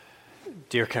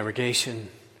Dear congregation,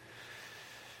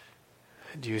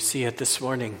 do you see it this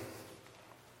morning?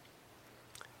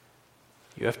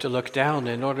 You have to look down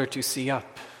in order to see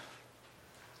up.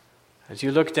 As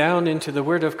you look down into the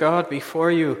Word of God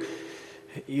before you,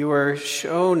 you are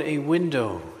shown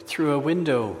through a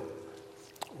window,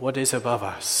 what is above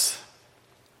us.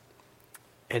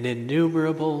 An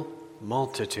innumerable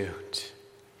multitude.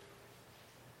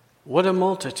 What a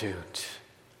multitude!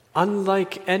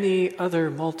 Unlike any other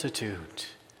multitude.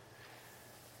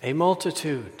 A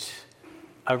multitude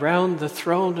around the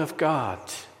throne of God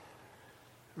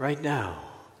right now.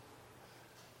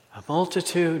 A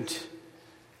multitude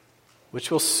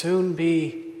which will soon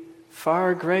be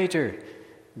far greater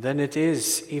than it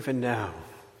is even now.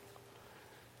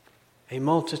 A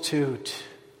multitude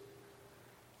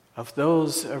of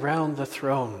those around the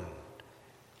throne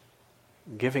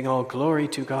giving all glory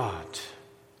to God.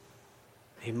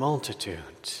 A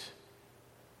multitude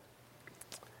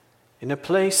in a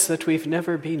place that we've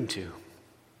never been to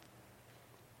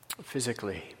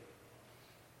physically,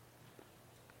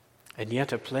 and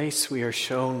yet a place we are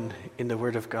shown in the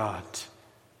Word of God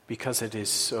because it is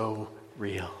so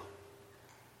real.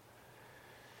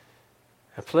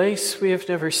 A place we have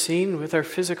never seen with our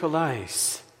physical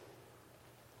eyes,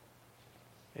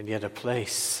 and yet a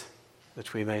place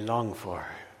that we may long for.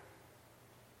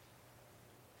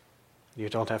 You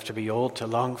don't have to be old to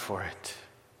long for it.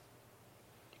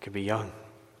 You could be young. You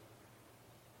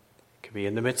could be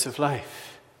in the midst of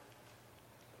life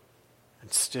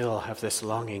and still have this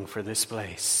longing for this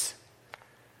place.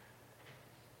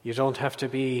 You don't have to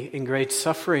be in great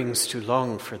sufferings to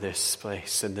long for this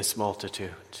place and this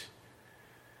multitude.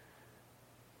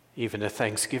 Even a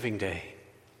Thanksgiving Day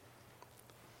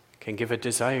can give a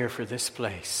desire for this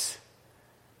place.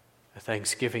 A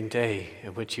Thanksgiving Day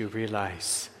in which you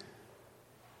realize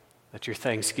that your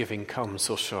thanksgiving comes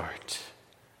so short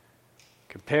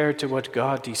compared to what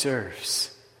God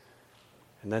deserves.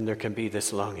 And then there can be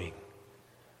this longing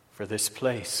for this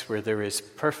place where there is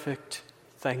perfect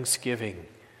thanksgiving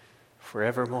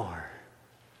forevermore.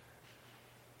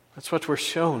 That's what we're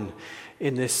shown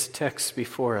in this text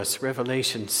before us,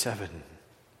 Revelation 7.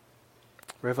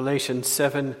 Revelation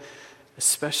 7,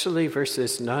 especially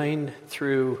verses 9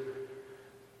 through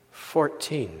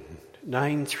 14.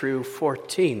 9 through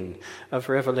 14 of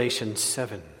Revelation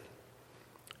 7.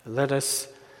 Let us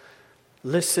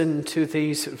listen to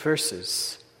these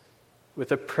verses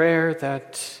with a prayer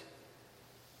that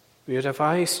we would have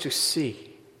eyes to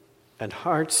see and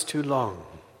hearts to long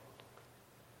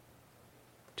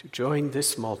to join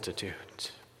this multitude.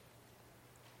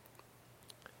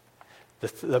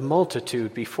 The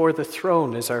multitude before the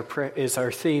throne is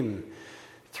our theme.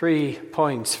 3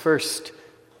 points. First,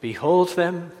 behold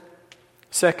them.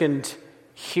 Second,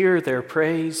 hear their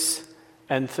praise.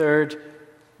 And third,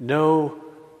 know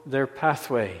their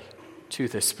pathway to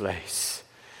this place.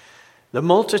 The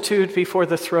multitude before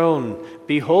the throne,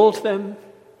 behold them,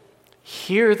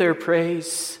 hear their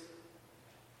praise,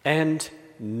 and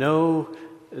know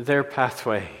their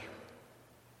pathway.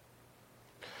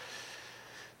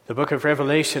 The book of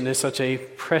Revelation is such a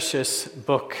precious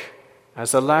book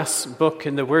as the last book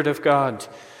in the Word of God,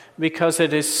 because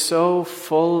it is so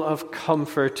full of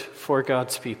comfort for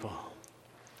God's people.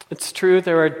 It's true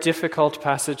there are difficult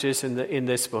passages in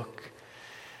this book,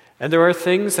 and there are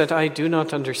things that I do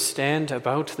not understand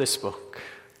about this book.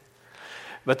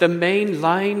 But the main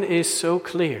line is so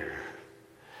clear.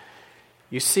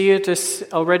 You see it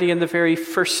already in the very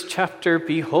first chapter.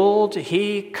 Behold,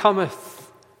 he cometh.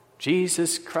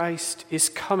 Jesus Christ is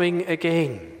coming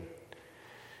again.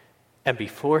 And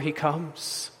before he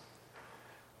comes,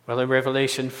 well, in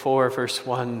Revelation 4, verse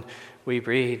 1, we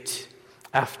read,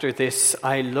 after this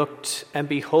I looked, and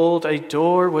behold, a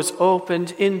door was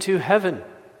opened into heaven.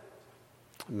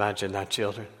 Imagine that,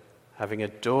 children, having a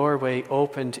doorway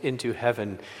opened into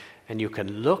heaven, and you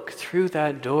can look through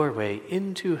that doorway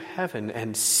into heaven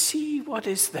and see what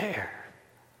is there.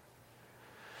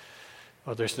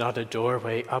 Well, there's not a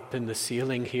doorway up in the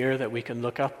ceiling here that we can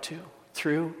look up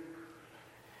through.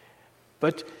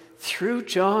 But through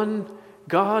John,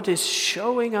 God is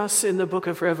showing us in the book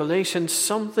of Revelation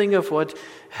something of what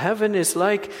heaven is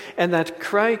like, and that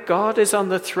God is on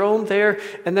the throne there,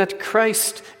 and that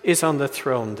Christ is on the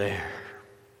throne there.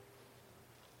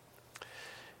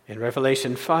 In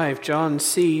Revelation 5, John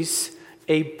sees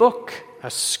a book,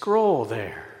 a scroll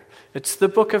there. It's the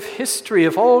book of history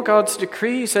of all God's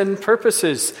decrees and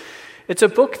purposes. It's a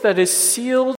book that is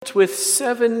sealed with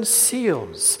 7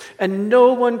 seals, and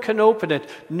no one can open it.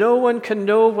 No one can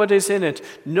know what is in it.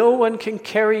 No one can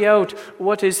carry out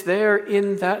what is there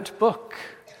in that book.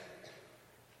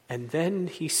 And then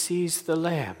he sees the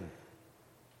Lamb,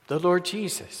 the Lord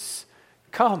Jesus,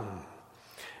 come.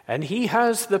 And he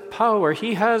has the power,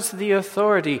 he has the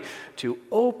authority to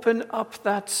open up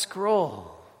that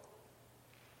scroll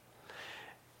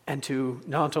and to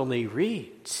not only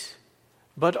read,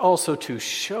 but also to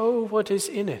show what is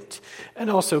in it, and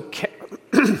also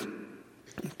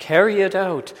carry it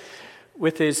out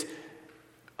with his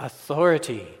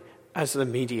authority as the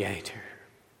mediator.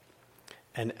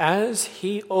 And as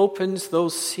he opens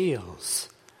those seals,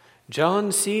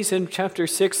 John sees in chapter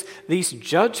 6 these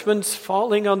judgments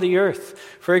falling on the earth.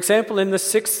 For example, in the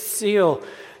sixth seal,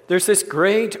 there's this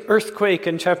great earthquake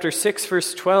in chapter 6,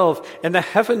 verse 12, and the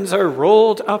heavens are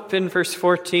rolled up in verse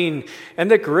 14. And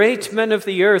the great men of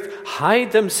the earth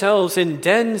hide themselves in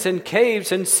dens and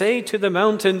caves and say to the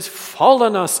mountains, fall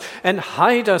on us and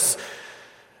hide us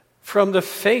from the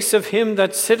face of him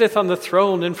that sitteth on the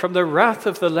throne and from the wrath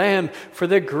of the Lamb. For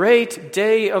the great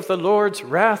day of the Lord's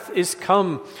wrath is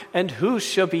come, and who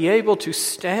shall be able to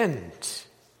stand?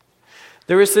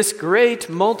 There is this great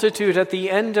multitude at the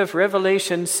end of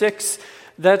Revelation 6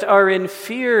 that are in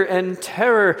fear and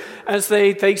terror as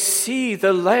they see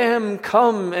the Lamb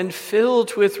come and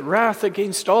filled with wrath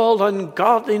against all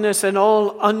ungodliness and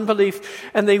all unbelief,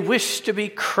 and they wish to be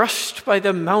crushed by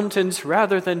the mountains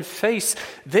rather than face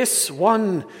this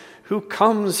one who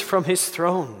comes from his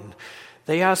throne.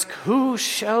 They ask, who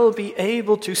shall be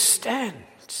able to stand?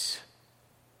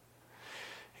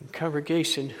 And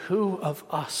congregation, who of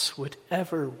us would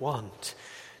ever want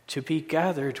to be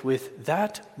gathered with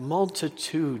that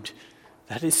multitude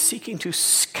that is seeking to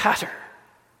scatter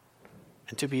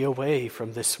and to be away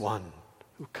from this one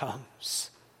who comes?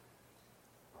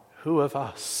 Who of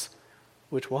us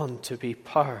would want to be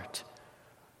part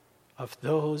of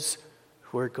those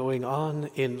who are going on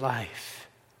in life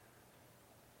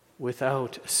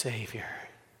without a Savior,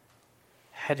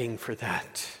 heading for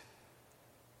that?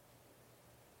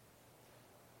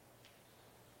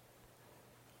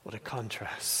 What a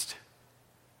contrast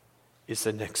is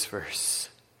the next verse,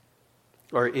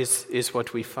 or is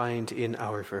what we find in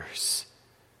our verse,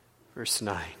 verse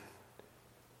 9.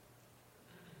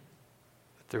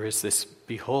 There is this,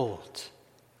 behold,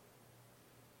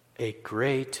 a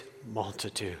great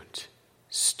multitude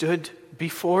stood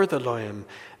before the Lamb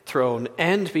throne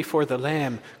and before the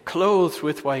Lamb, clothed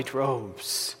with white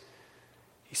robes.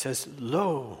 He says,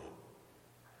 lo,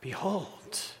 behold.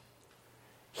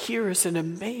 Here is an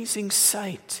amazing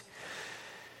sight.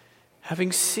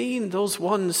 Having seen those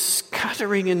ones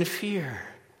scattering in fear,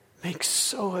 makes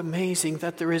so amazing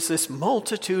that there is this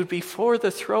multitude before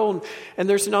the throne, and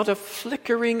there's not a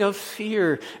flickering of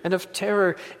fear and of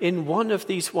terror in one of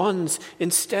these ones.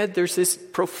 Instead, there's this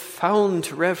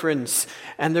profound reverence,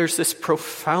 and there's this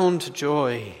profound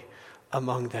joy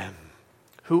among them.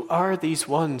 Who are these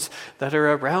ones that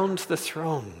are around the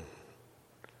throne?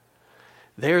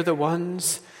 They're the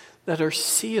ones that are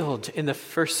sealed in the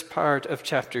first part of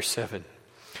chapter 7.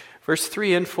 Verse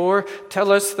 3 and 4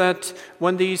 tell us that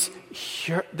when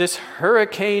this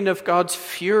hurricane of God's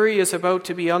fury is about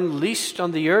to be unleashed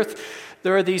on the earth,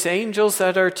 there are these angels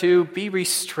that are to be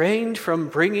restrained from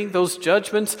bringing those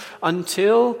judgments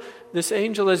until this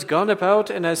angel has gone about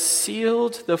and has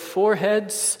sealed the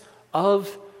foreheads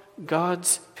of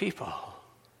God's people.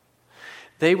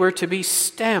 They were to be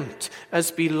stamped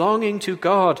as belonging to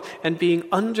God and being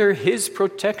under his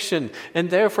protection,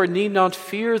 and therefore need not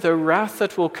fear the wrath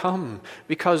that will come,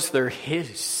 because they're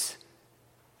his.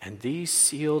 And these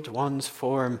sealed ones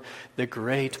form the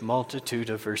great multitude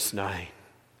of verse 9.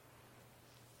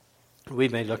 We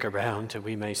may look around and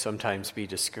we may sometimes be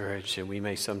discouraged, and we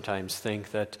may sometimes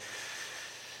think that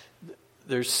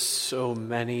there's so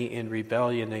many in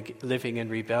rebellion, living in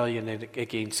rebellion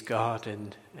against God,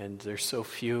 and there's so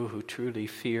few who truly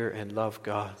fear and love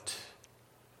God.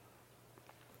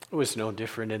 It was no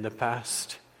different in the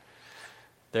past.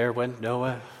 There went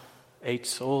Noah, 8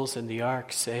 souls in the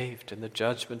ark saved, and the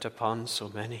judgment upon so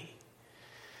many.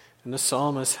 And the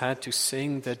psalmist had to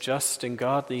sing, the just and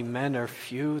godly men are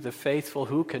few, the faithful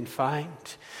who can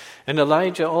find? And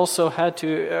Elijah also had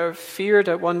to feared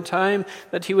at one time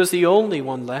that he was the only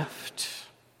one left.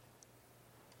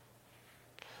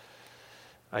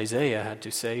 Isaiah had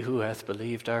to say, who hath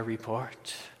believed our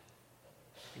report?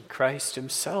 And Christ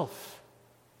himself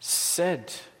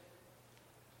said,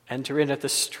 enter in at the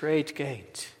strait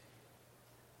gate.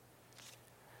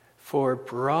 For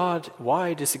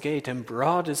wide is the gate, and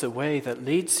broad is the way that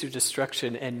leads to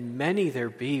destruction, and many there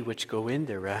be which go in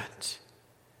thereat.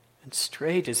 And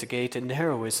strait is the gate, and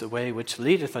narrow is the way which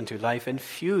leadeth unto life, and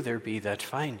few there be that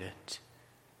find it.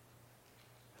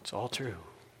 It's all true.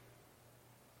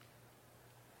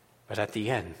 But at the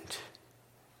end,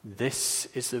 this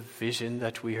is the vision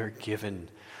that we are given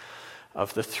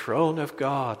of the throne of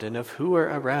God and of who are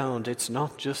around. It's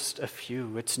not just a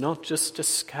few. It's not just a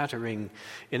scattering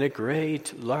in a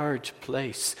great, large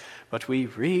place. But we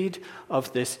read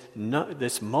of this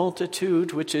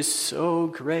multitude which is so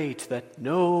great that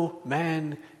no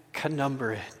man can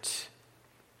number it.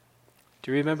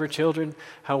 Do you remember, children,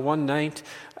 how one night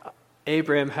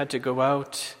Abraham had to go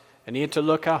out and he had to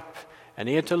look up and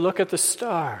he had to look at the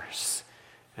stars?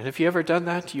 And if you ever done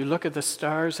that, you look at the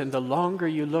stars, and the longer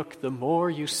you look, the more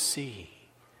you see.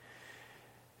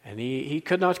 And he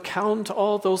could not count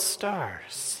all those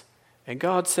stars. And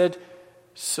God said,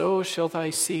 so shall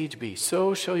thy seed be,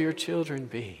 so shall your children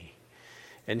be.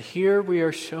 And here we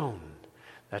are shown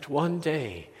that one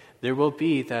day there will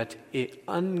be that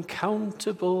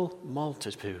uncountable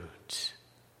multitude,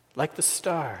 like the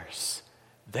stars,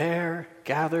 there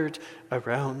gathered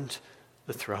around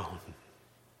the throne.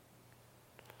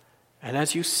 And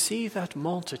as you see that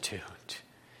multitude,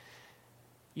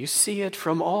 you see it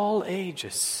from all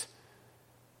ages.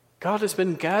 God has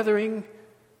been gathering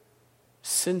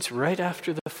since right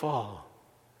after the fall.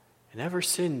 And ever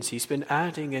since, he's been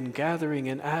adding and gathering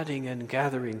and adding and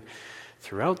gathering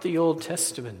throughout the Old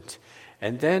Testament.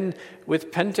 And then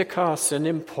with Pentecost and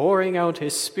him pouring out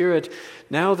his Spirit,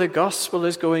 now the gospel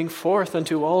is going forth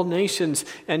unto all nations,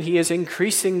 and he is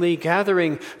increasingly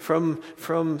gathering from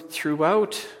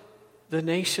throughout the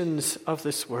nations of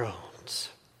this world.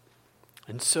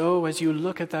 And so as you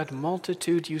look at that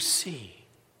multitude, you see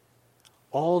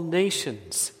all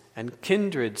nations and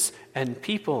kindreds and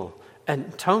people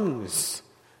and tongues,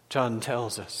 John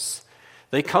tells us.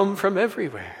 They come from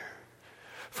everywhere,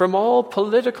 from all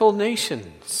political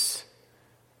nations,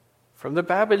 from the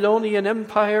Babylonian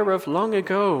Empire of long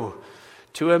ago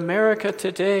to America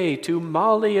today, to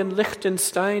Mali and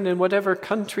Liechtenstein and whatever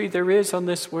country there is on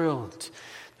this world.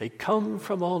 They come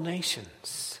from all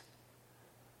nations.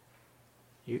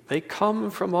 They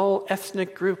come from all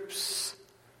ethnic groups.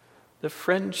 The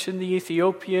French and the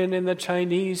Ethiopian and the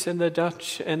Chinese and the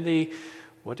Dutch and the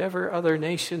whatever other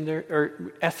nation there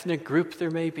or ethnic group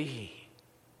there may be.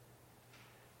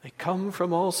 They come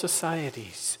from all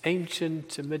societies,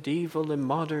 ancient and medieval and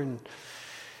modern.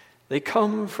 They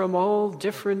come from all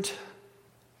different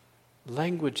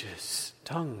languages,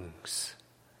 tongues.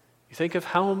 You think of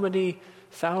how many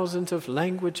thousands of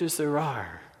languages there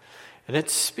are. And it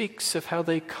speaks of how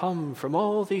they come from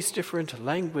all these different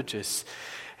languages.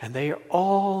 And they are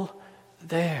all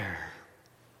there.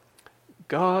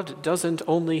 God doesn't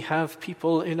only have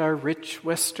people in our rich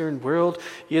Western world.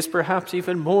 He has perhaps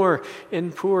even more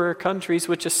in poorer countries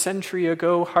which a century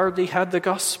ago hardly had the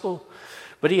gospel.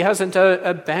 But he hasn't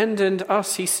abandoned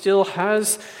us. He still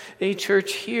has a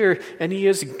church here. And he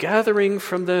is gathering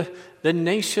from the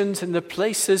nations and the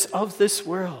places of this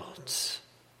world.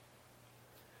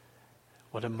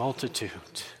 What a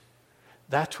multitude.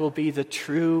 That will be the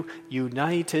true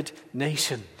united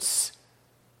nations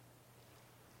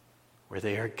where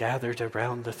they are gathered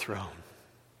around the throne.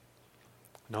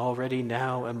 And already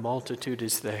now a multitude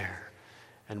is there.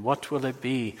 And what will it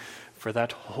be for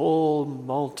that whole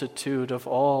multitude of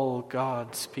all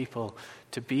God's people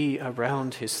to be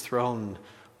around his throne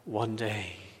one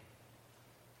day?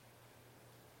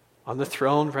 On the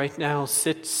throne right now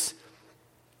sits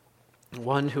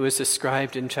one who is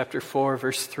described in chapter 4,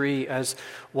 verse 3, as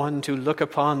one to look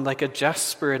upon like a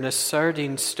jasper and a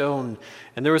sardine stone.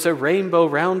 And there was a rainbow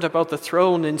round about the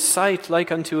throne, in sight like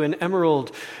unto an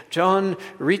emerald. John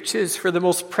reaches for the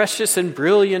most precious and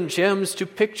brilliant gems to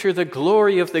picture the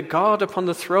glory of the God upon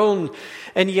the throne.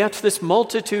 And yet this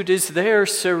multitude is there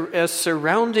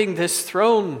surrounding this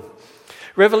throne.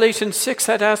 Revelation 6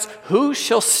 had asked, who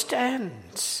shall stand?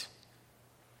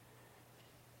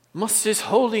 Must his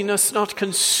holiness not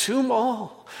consume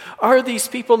all? Are these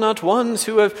people not ones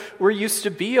who were used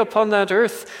to be upon that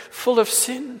earth full of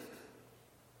sin?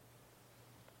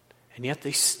 And yet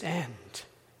they stand.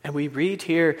 And we read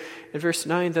here in verse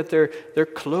 9 that they're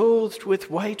clothed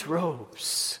with white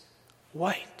robes.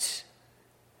 White.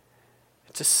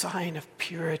 It's a sign of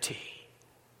purity,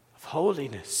 of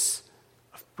holiness,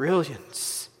 of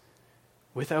brilliance,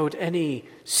 without any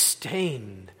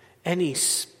stain, any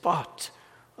spot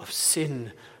of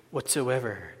sin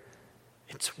whatsoever.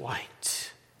 It's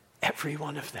white. Every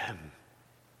one of them.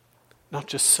 Not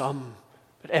just some,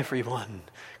 but every one.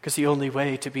 Because the only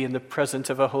way to be in the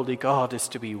presence of a holy God is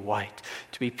to be white,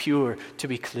 to be pure, to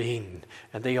be clean.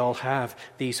 And they all have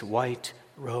these white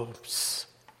robes.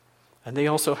 And they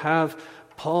also have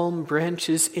palm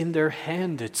branches in their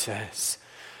hand, it says.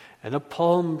 And a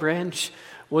palm branch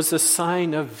was the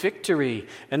sign of victory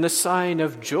and the sign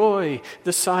of joy,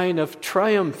 the sign of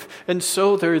triumph. And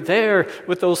so they're there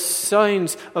with those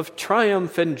signs of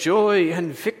triumph and joy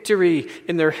and victory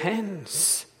in their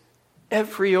hands.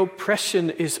 Every oppression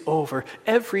is over.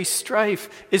 Every strife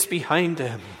is behind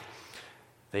them.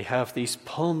 They have these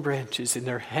palm branches in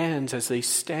their hands as they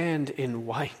stand in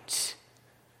white.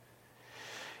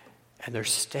 And they're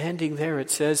standing there, it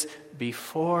says,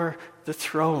 before the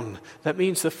throne. That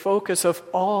means the focus of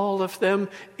all of them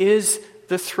is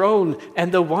the throne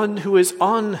and the one who is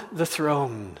on the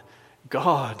throne,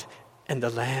 God and the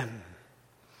Lamb.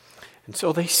 And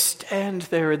so they stand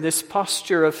there in this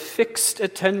posture of fixed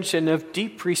attention, of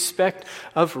deep respect,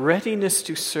 of readiness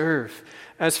to serve.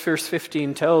 As verse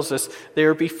 15 tells us, they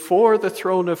are before the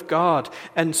throne of God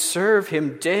and serve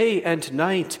him day and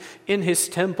night in his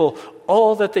temple.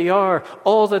 All that they are,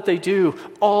 all that they do,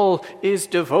 all is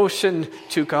devotion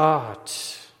to God.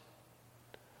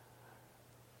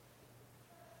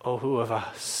 Oh, who of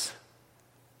us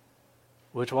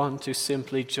would want to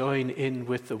simply join in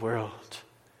with the world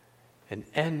and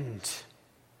end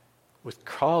with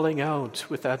calling out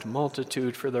with that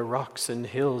multitude for the rocks and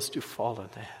hills to fall on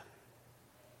them?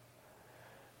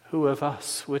 Who of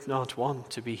us would not want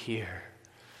to be here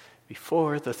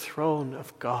before the throne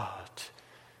of God,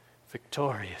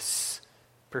 victorious,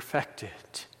 perfected,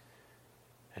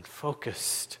 and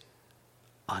focused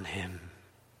on him?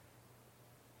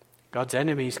 God's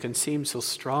enemies can seem so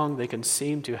strong, they can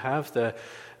seem to have the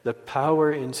power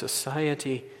in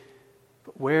society,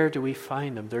 but where do we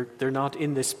find them? They're not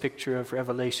in this picture of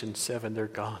Revelation 7, they're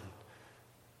gone.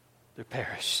 They're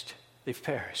perished. They've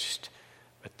perished.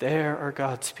 But there are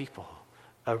God's people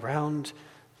around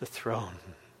the throne.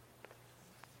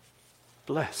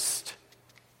 Blessed.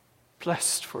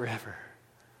 Blessed forever.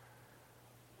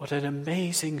 What an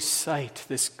amazing sight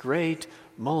this great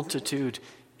multitude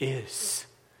is.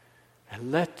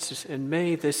 And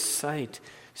may this sight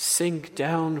sink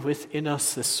down within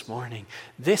us this morning.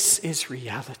 This is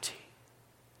reality.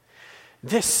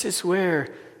 This is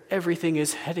where everything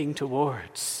is heading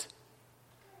towards.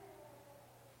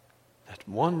 That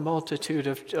one multitude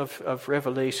of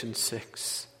Revelation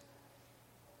 6,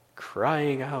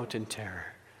 crying out in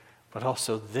terror, but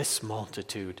also this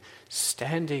multitude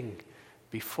standing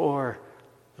before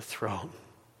the throne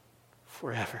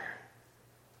forever.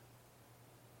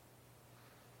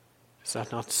 Does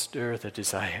that not stir the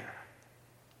desire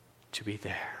to be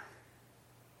there?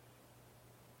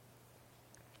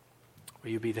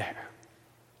 Will you be there?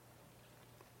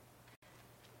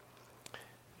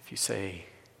 If you say,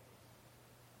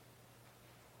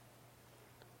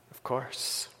 of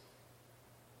course.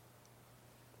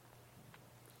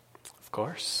 Of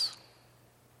course.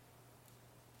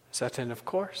 Is that an of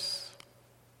course?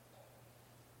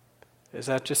 Is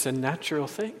that just a natural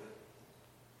thing?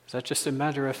 Is that just a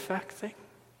matter-of-fact thing?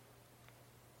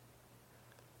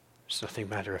 There's nothing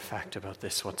matter-of-fact about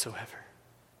this whatsoever.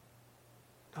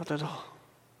 Not at all.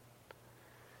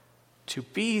 To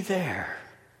be there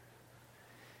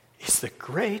is the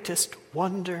greatest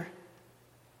wonder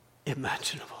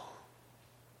imaginable.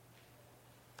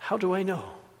 How do I know?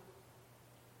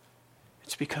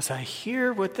 It's because I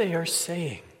hear what they are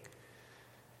saying.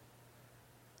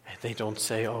 And they don't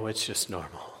say, oh, it's just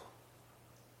normal.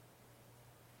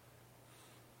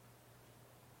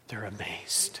 They're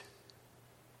amazed.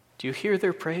 Do you hear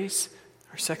their praise?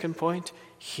 Our second point,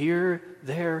 hear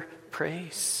their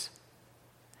praise.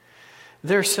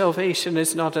 Their salvation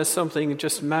is not as something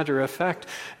just matter of fact.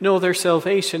 No, their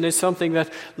salvation is something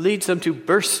that leads them to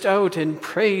burst out in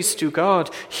praise to God.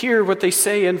 Hear what they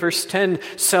say in verse 10,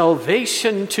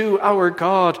 salvation to our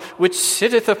God, which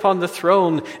sitteth upon the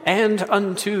throne, and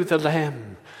unto the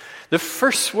Lamb. The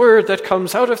first word that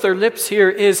comes out of their lips here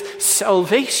is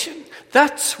salvation.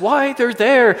 That's why they're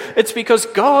there. It's because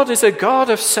God is a God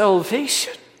of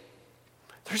salvation.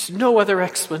 There's no other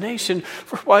explanation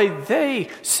for why they,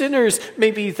 sinners,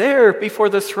 may be there before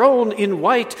the throne in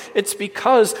white. It's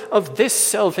because of this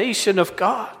salvation of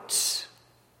God.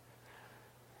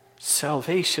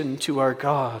 Salvation to our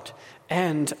God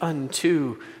and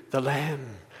unto the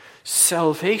Lamb.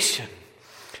 Salvation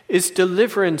is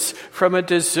deliverance from a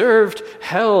deserved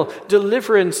hell,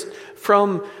 deliverance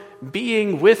from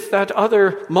being with that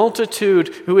other multitude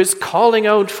who is calling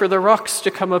out for the rocks to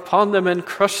come upon them and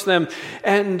crush them,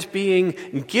 and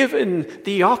being given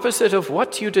the opposite of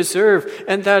what you deserve,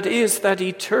 and that is that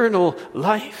eternal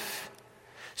life.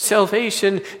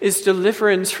 Salvation is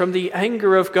deliverance from the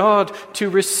anger of God to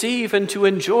receive and to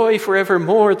enjoy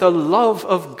forevermore the love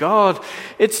of God.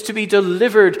 It's to be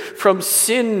delivered from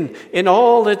sin in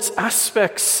all its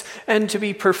aspects and to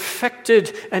be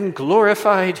perfected and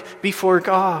glorified before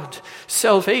God.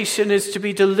 Salvation is to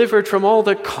be delivered from all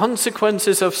the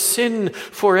consequences of sin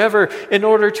forever in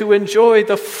order to enjoy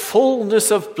the fullness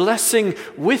of blessing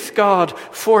with God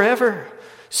forever.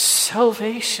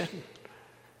 Salvation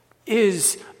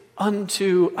is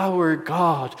unto our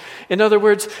God. In other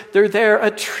words, they're there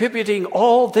attributing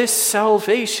all this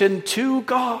salvation to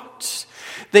God.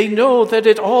 They know that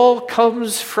it all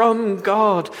comes from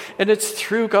God and it's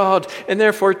through God, and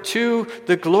therefore to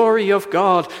the glory of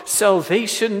God.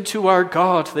 Salvation to our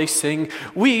God, they sing.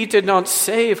 We did not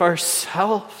save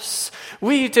ourselves.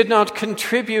 We did not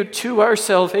contribute to our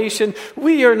salvation.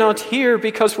 We are not here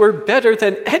because we're better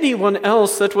than anyone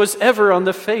else that was ever on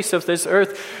the face of this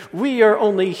earth. We are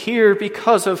only here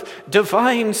because of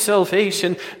divine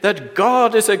salvation, that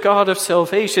God is a God of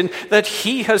salvation, that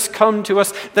He has come to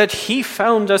us, that He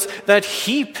found us, that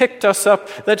He picked us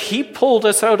up, that He pulled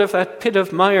us out of that pit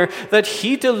of mire, that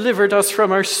He delivered us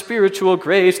from our spiritual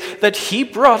graves, that He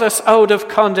brought us out of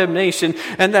condemnation,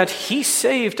 and that He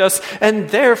saved us,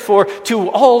 and therefore to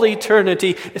all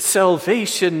eternity,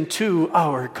 salvation to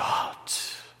our God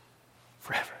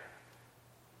forever.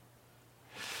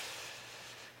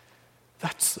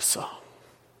 That's the song.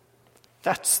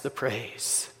 That's the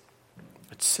praise.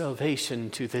 It's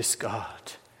salvation to this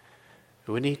God,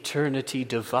 who in eternity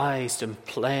devised and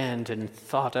planned and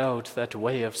thought out that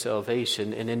way of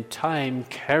salvation, and in time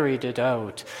carried it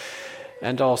out,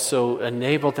 and also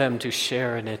enabled them to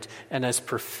share in it, and has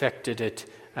perfected it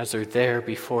as they're there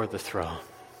before the throne.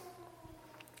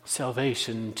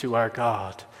 Salvation to our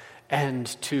God and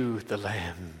to the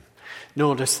Lamb.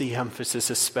 Notice the emphasis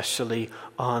especially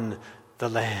on the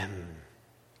Lamb.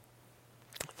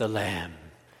 The Lamb.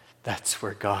 That's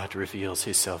where God reveals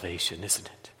His salvation, isn't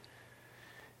it?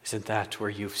 Isn't that where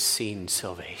you've seen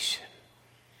salvation?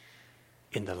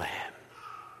 In the Lamb.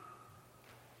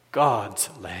 God's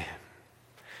Lamb.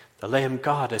 The Lamb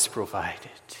God has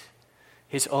provided.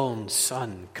 His own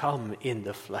Son come in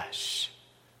the flesh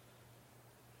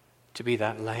to be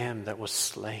that Lamb that was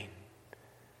slain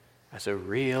as a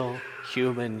real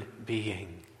human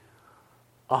being,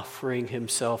 offering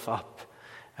Himself up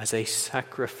as a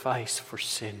sacrifice for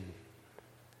sin.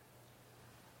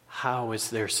 How is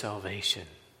there salvation?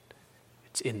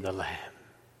 It's in the Lamb.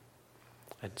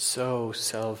 And so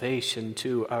salvation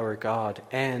to our God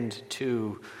and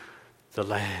to the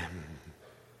Lamb.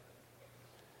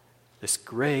 This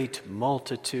great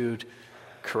multitude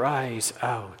cries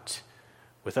out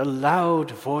with a loud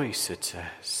voice, it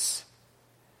says.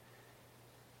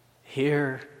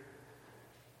 Here,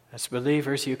 as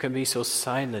believers, you can be so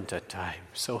silent at times,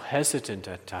 so hesitant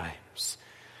at times.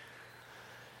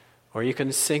 Or you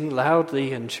can sing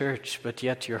loudly in church, but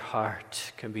yet your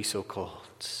heart can be so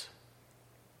cold.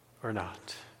 Or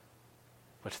not.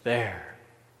 But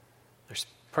there's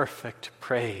perfect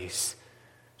praise,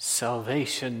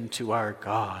 salvation to our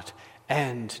God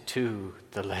and to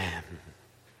the Lamb.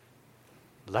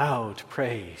 Loud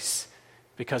praise,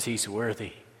 because He's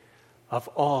worthy of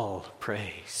all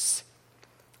praise.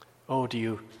 Oh, do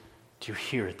you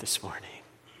hear it this morning?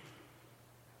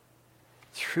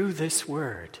 Through this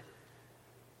word,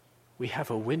 we have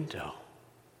a window.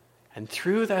 And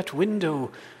through that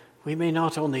window, we may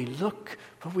not only look,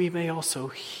 but we may also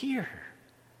hear.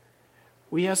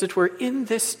 We, as it were, in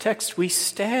this text, we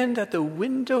stand at the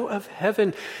window of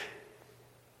heaven.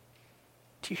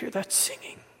 Do you hear that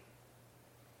singing?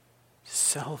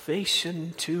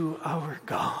 Salvation to our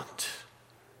God.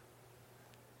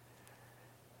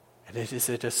 And is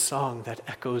it a song that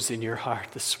echoes in your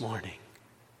heart this morning?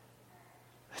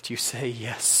 That you say,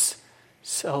 yes,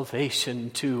 salvation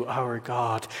to our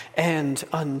God and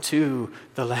unto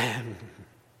the Lamb.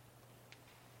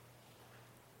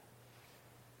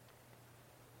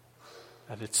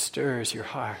 That it stirs your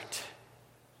heart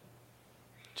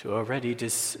to already to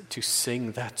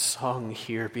sing that song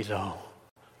here below.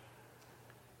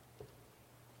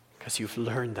 Because you've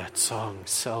learned that song.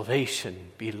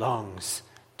 Salvation belongs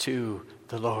to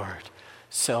the Lord.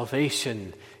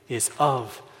 Salvation is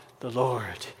of the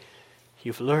Lord.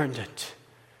 You've learned it.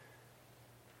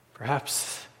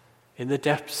 Perhaps in the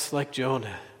depths like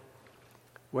Jonah.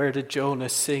 Where did Jonah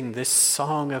sing this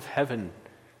song of heaven?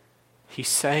 He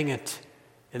sang it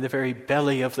in the very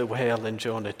belly of the whale in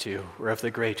Jonah 2, or of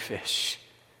the great fish.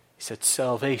 He said,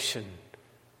 salvation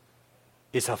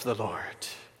is of the Lord.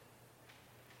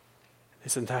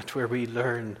 Isn't that where we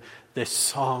learn this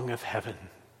song of heaven?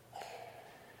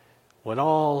 when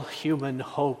all human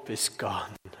hope is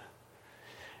gone,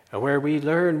 and where we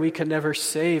learn we can never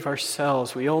save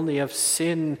ourselves. We only have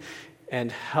sin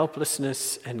and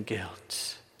helplessness and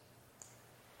guilt.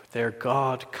 But there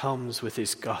God comes with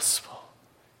his gospel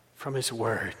from his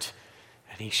word,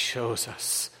 and he shows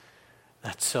us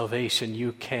that salvation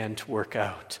you can't work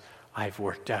out, I've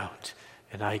worked out,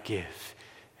 and I give.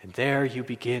 And there you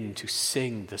begin to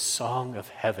sing the song of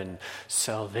heaven,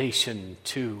 salvation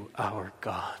to our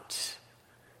God.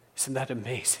 Isn't that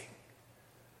amazing?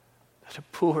 That a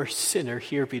poor sinner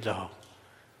here below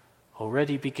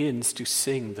already begins to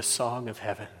sing the song of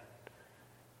heaven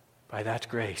by that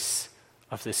grace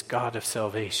of this God of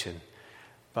salvation,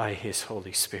 by his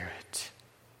Holy Spirit.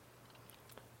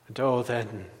 And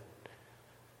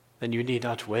then you need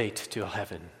not wait till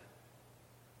heaven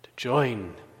to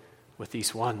join with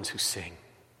these ones who sing.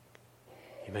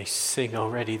 You may sing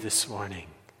already this morning.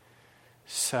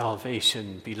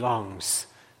 Salvation belongs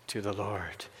to the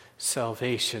Lord.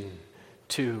 Salvation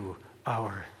to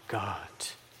our God.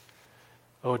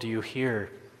 Oh, do you hear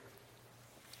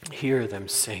them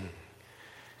sing?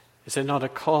 Is it not a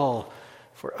call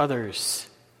for others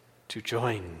to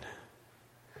join?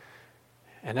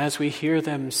 And as we hear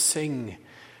them sing,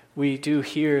 we do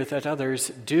hear that others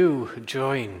do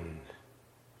join.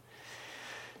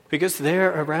 Because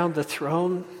there around the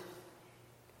throne,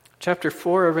 chapter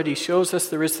 4 already shows us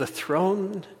there is the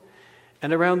throne,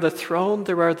 and around the throne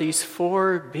there are these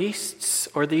 4 beasts,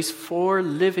 or these 4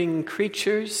 living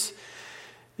creatures,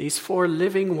 these 4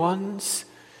 living ones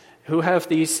who have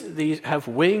these have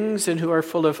wings and who are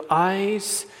full of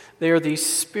eyes. They are these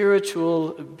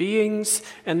spiritual beings,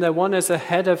 and the one is a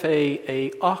head of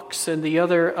a ox, and the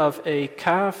other of a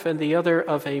calf, and the other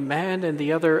of a man, and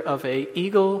the other of a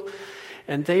eagle.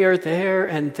 And they are there,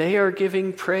 and they are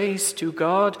giving praise to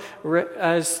God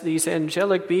as these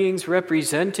angelic beings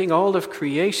representing all of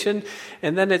creation.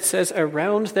 And then it says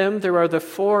around them there are the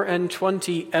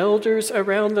 24 elders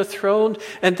around the throne,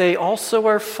 and they also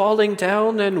are falling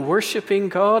down and worshiping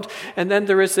God. And then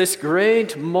there is this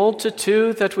great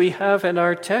multitude that we have in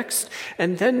our text.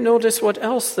 And then notice what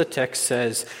else the text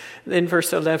says. In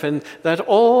verse 11, that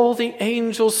all the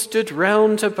angels stood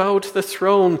round about the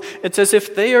throne. It's as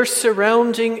if they are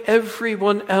surrounding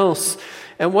everyone else.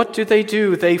 And what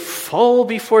do? They fall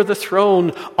before the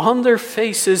throne on their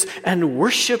faces and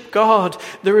worship God.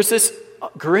 There is this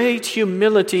great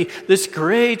humility, this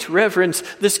great reverence,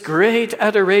 this great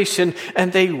adoration,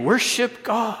 and they worship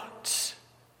God.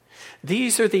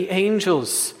 These are the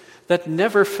angels that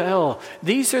never fell.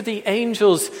 These are the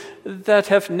angels that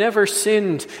have never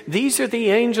sinned. These are the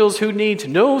angels who need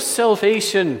no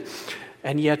salvation.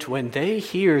 And yet when they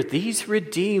hear these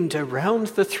redeemed around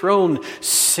the throne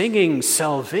singing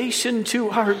salvation to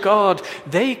our God,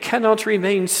 they cannot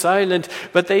remain silent,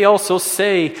 but they also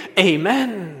say,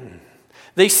 Amen.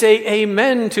 They say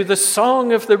amen to the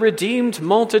song of the redeemed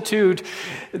multitude.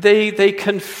 They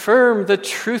confirm the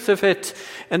truth of it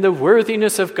and the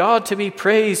worthiness of God to be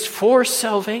praised for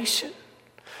salvation.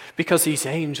 Because these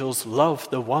angels love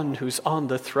the one who's on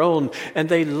the throne, and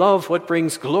they love what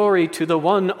brings glory to the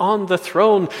one on the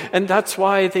throne, and that's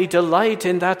why they delight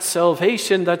in that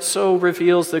salvation that so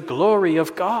reveals the glory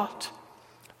of God.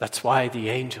 That's why the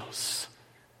angels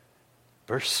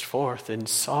burst forth in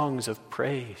songs of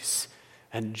praise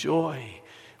and joy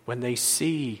when they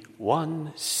see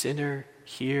one sinner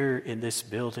here in this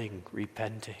building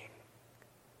repenting.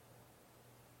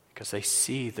 Because they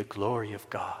see the glory of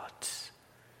God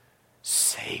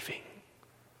saving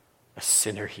a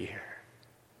sinner here.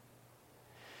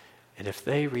 And if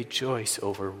they rejoice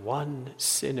over one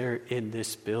sinner in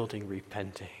this building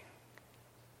repenting,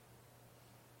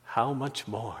 how much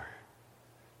more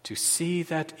to see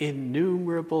that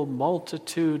innumerable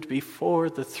multitude before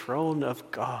the throne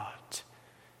of God.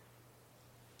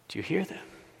 Do you hear them?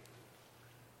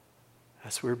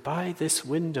 As we're by this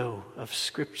window of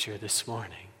Scripture this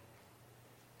morning,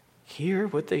 hear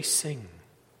what they sing.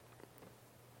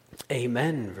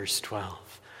 Amen, verse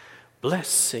 12.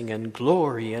 Blessing and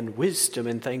glory and wisdom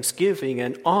and thanksgiving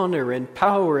and honor and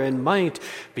power and might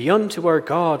be unto our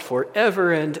God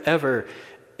forever and ever.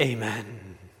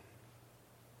 Amen.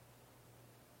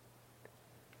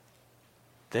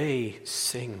 They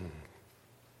sing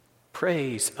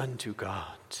praise unto God.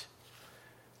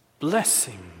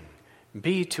 Blessing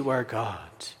be to our God.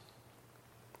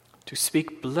 To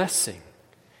speak blessing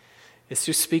is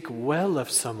to speak well of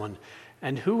someone.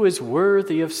 And who is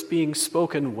worthy of being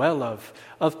spoken well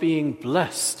of being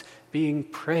blessed, being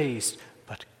praised,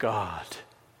 but God,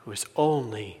 who is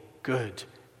only good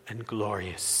and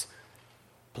glorious.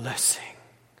 Blessing.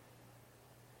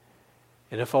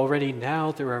 And if already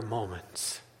now there are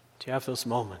moments, do you have those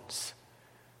moments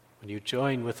when you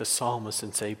join with the psalmist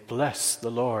and say, "Bless the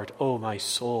Lord, O my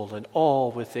soul, and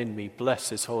all within me, bless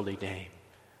his holy name"?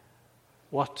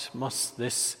 What must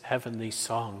this heavenly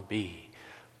song be?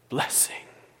 Blessing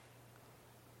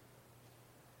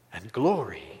and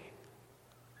glory.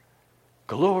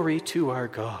 Glory to our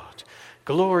God.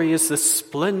 Glory is the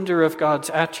splendor of God's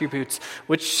attributes,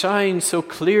 which shine so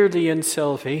clearly in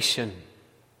salvation.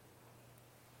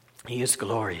 He is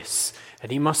glorious,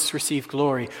 and he must receive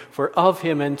glory, for of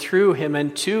him and through him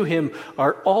and to him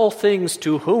are all things,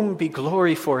 to whom be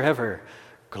glory forever.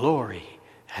 Glory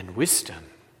and wisdom.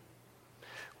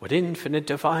 What infinite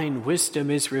divine wisdom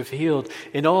is revealed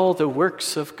in all the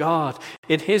works of God.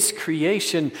 In his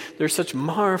creation, there's such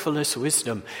marvelous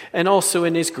wisdom. And also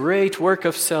in his great work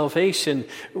of salvation,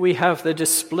 we have the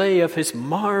display of his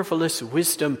marvelous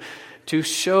wisdom to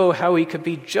show how he could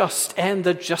be just and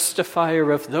the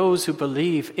justifier of those who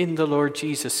believe in the Lord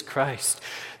Jesus Christ.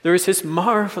 There is his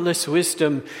marvelous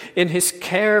wisdom in his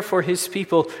care for his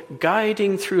people,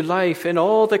 guiding through life in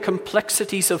all the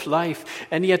complexities of life,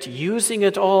 and yet using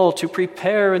it all to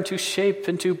prepare and to shape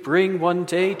and to bring one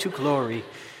day to glory.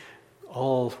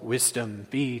 All wisdom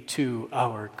be to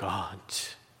our God.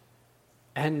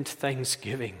 And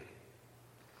thanksgiving.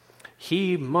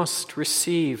 He must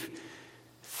receive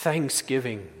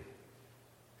thanksgiving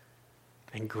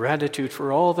and gratitude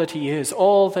for all that he is.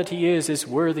 All that he is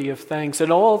worthy of thanks,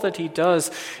 and all that he does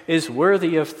is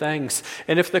worthy of thanks.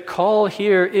 And if the call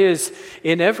here is,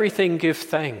 in everything give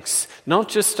thanks, not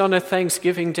just on a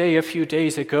Thanksgiving day a few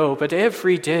days ago, but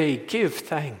every day give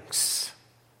thanks,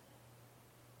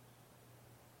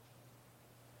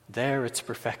 there it's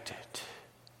perfected.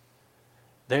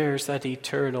 There's that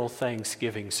eternal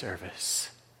thanksgiving service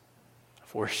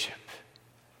of worship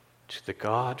to the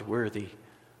God worthy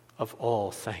of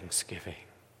all thanksgiving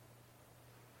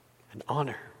and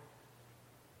honor.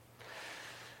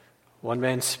 One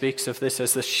man speaks of this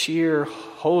as the sheer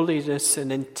holiness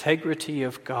and integrity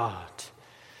of God.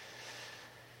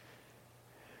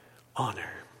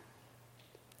 Honor.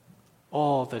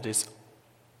 All that is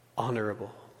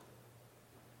honorable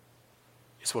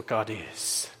is what God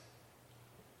is.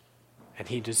 And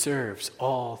he deserves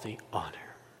all the honor.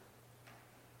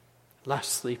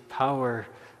 Lastly, power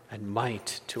and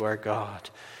might to our God.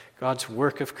 God's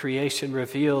work of creation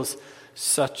reveals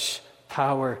such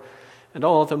power, and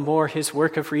all the more his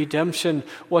work of redemption.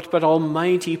 What but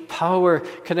almighty power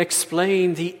can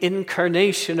explain the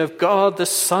incarnation of God the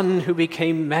Son who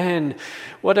became man?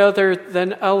 What other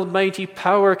than almighty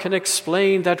power can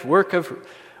explain that work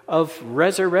of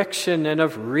resurrection and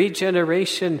of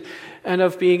regeneration and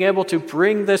of being able to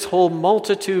bring this whole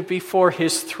multitude before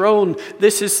his throne?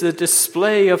 This is the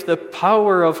display of the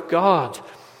power of God.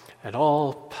 And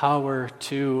all power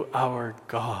to our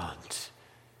God.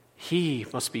 He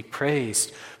must be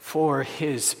praised for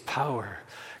his power.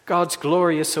 God's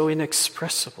glory is so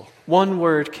inexpressible. One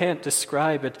word can't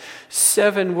describe it.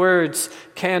 7 words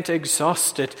can't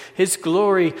exhaust it. His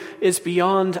glory is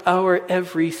beyond our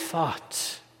every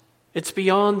thought. It's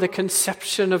beyond the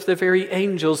conception of the very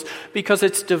angels, because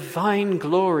it's divine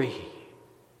glory.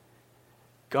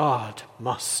 God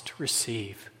must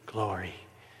receive glory.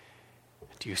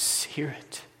 Do you hear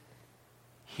it?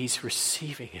 He's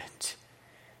receiving it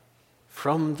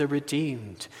from the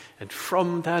redeemed, and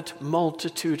from that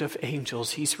multitude of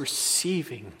angels. He's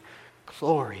receiving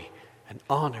glory and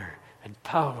honor and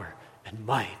power and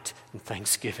might and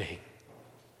thanksgiving.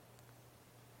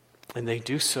 And they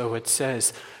do so, it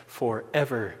says,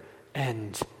 forever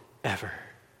and ever.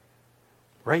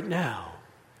 Right now,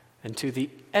 and to the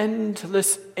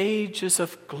endless ages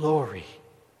of glory,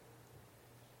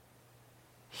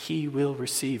 he will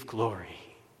receive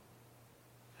glory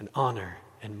and honor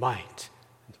and might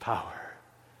and power.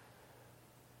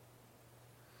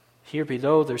 Here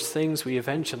below, there's things we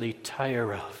eventually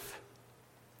tire of.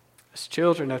 As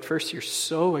children, at first you're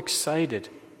so excited,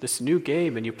 this new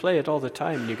game, and you play it all the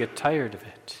time, and you get tired of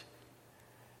it.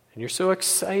 And you're so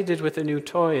excited with a new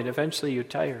toy, and eventually you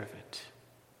tire of it.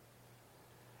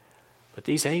 But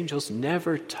these angels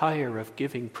never tire of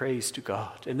giving praise to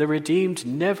God, and the redeemed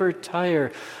never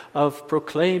tire of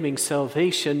proclaiming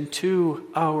salvation to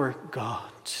our God.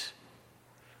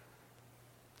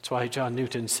 That's why John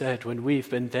Newton said, when we've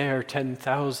been there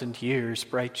 10,000 years,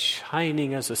 bright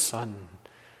shining as a sun,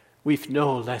 we've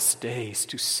no less days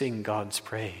to sing God's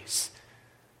praise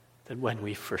than when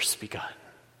we first begun.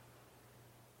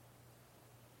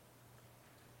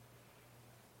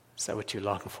 Is that what you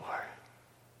long for?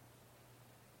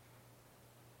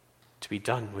 To be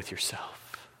done with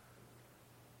yourself.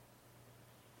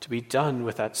 To be done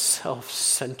with that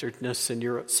self-centeredness and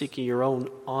your seeking your own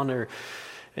honor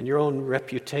and your own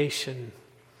reputation.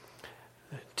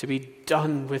 To be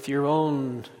done with your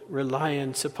own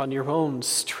reliance upon your own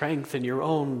strength and your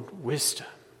own wisdom.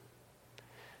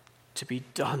 To be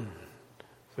done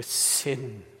with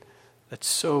sin that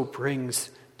so brings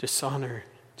dishonor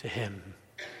to him.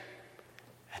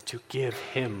 And to give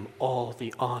him all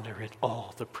the honor and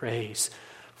all the praise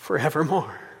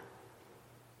forevermore.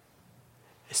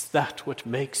 Is that what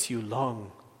makes you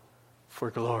long for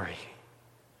glory?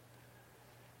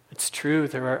 It's true,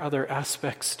 there are other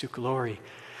aspects to glory,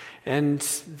 and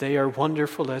they are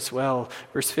wonderful as well.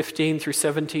 Verse 15 through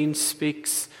 17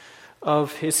 speaks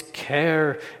of his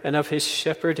care and of his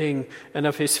shepherding and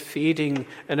of his feeding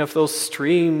and of those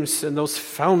streams and those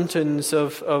fountains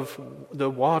of the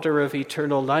water of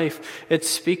eternal life. It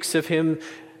speaks of him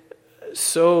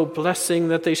so blessing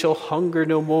that they shall hunger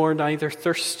no more, neither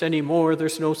thirst any more.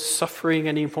 There's no suffering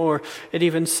anymore. It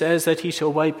even says that he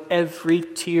shall wipe every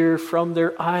tear from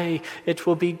their eye. It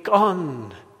will be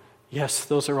gone. Yes,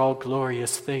 those are all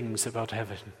glorious things about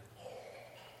heaven.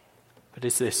 But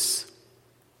is this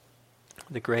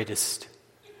the greatest?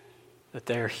 That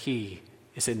there he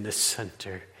is in the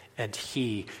center and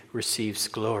he receives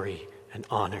glory and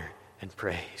honor and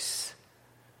praise.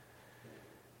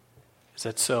 Is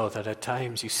that so that at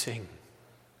times you sing,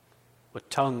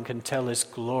 what tongue can tell his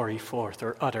glory forth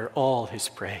or utter all his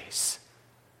praise?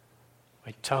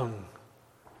 My tongue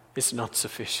is not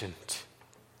sufficient.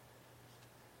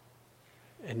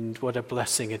 And what a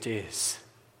blessing it is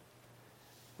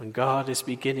when God is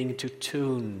beginning to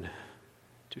tune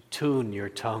your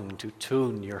tongue, to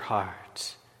tune your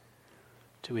heart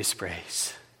to his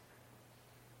praise.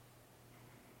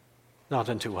 Not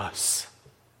unto us,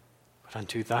 but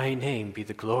unto thy name be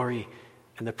the glory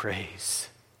and the praise.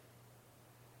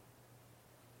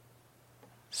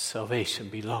 Salvation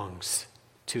belongs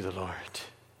to the Lord.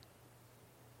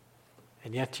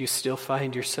 And yet you still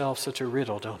find yourself such a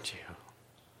riddle, don't you?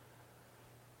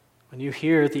 When you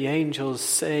hear the angels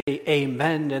say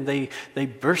amen and they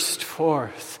burst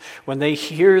forth, when they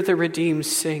hear the redeemed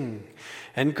sing,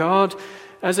 and God,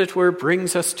 as it were,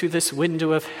 brings us to this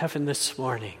window of heaven this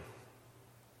morning,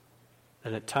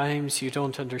 that at times you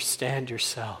don't understand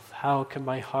yourself. How can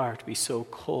my heart be so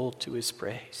cold to his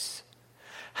praise?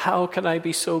 How can I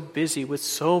be so busy with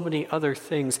so many other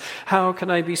things? How can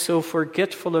I be so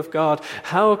forgetful of God?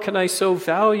 How can I so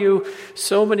value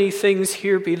so many things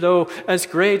here below as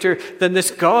greater than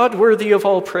this God worthy of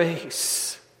all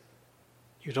praise?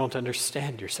 You don't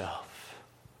understand yourself.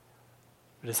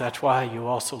 But is that why you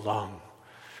also long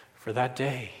for that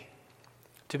day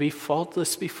to be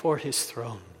faultless before his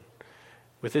throne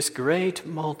with this great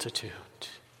multitude?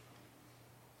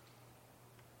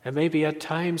 And maybe at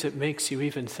times it makes you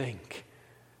even think,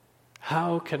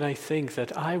 how can I think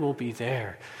that I will be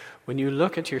there? When you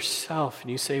look at yourself and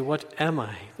you say, what am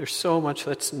I? There's so much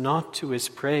that's not to his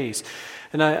praise.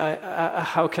 And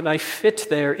how can I fit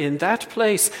there in that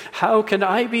place? How can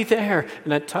I be there?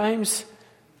 And at times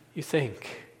you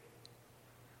think,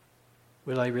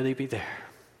 will I really be there?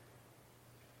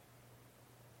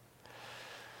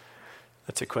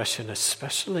 That's a question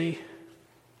especially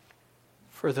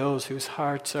for those whose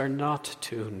hearts are not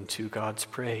tuned to God's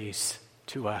praise,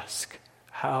 to ask,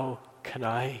 how can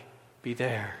I be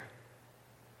there?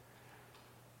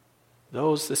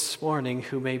 Those this morning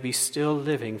who may be still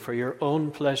living for your own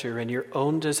pleasure and your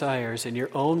own desires and your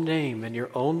own name and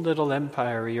your own little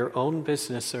empire or your own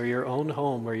business or your own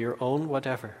home or your own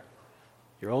whatever,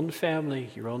 your own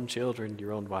family, your own children,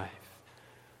 your own wife,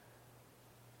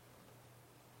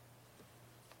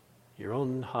 your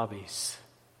own hobbies,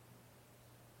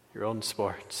 your own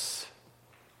sports,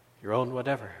 your own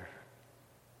whatever,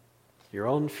 your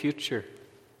own future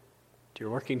you're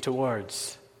working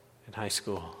towards in high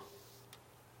school.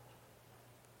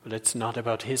 But it's not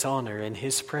about his honor and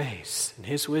his praise and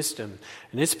his wisdom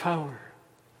and his power.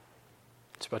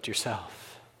 It's about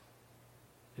yourself.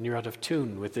 And you're out of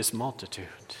tune with this multitude.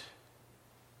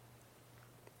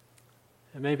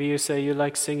 And maybe you say you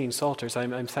like singing psalters.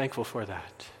 I'm thankful for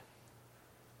that.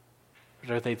 But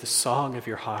are they the song of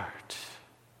your heart?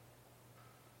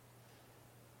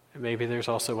 And maybe there's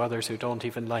also others who don't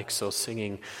even like so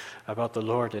singing about the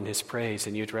Lord and his praise,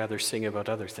 and you'd rather sing about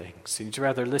other things. You'd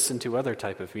rather listen to other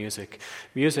type of music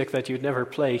that you'd never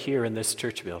play here in this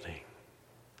church building.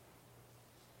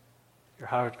 Your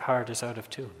heart is out of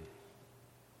tune.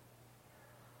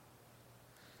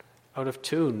 Out of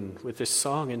tune with this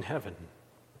song in heaven.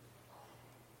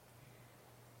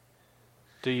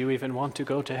 Do you even want to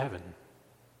go to heaven?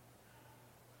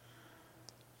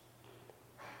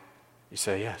 You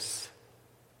say yes.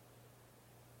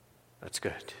 That's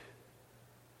good.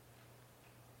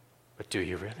 But do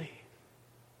you really?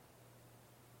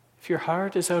 If your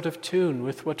heart is out of tune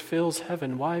with what fills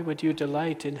heaven, why would you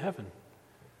delight in heaven?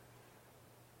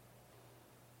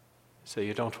 So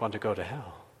you don't want to go to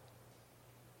hell?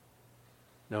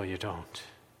 No, you don't.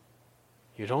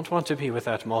 You don't want to be with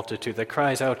that multitude that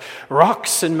cries out,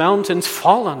 "Rocks and mountains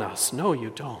fall on us." No, you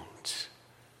don't.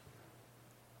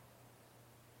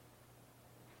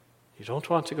 You don't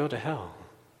want to go to hell.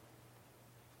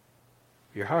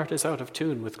 Your heart is out of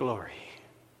tune with glory.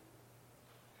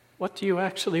 What do you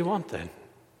actually want then?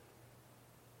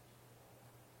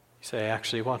 You say, "I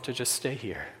actually want to just stay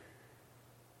here."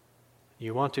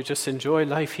 You want to just enjoy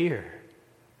life here.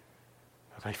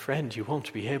 But my friend, you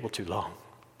won't be able to long.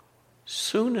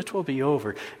 Soon it will be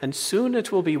over, and soon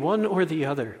it will be one or the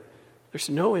other. There's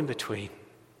no in between.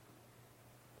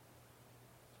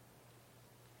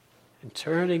 And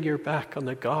turning your back on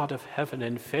the God of heaven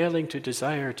and failing to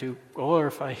desire to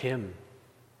glorify Him,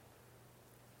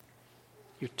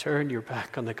 you turn your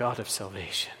back on the God of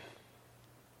salvation.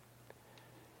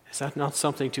 Is that not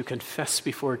something to confess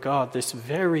before God this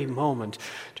very moment?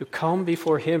 To come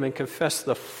before Him and confess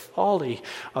the folly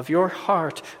of your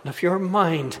heart and of your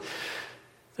mind,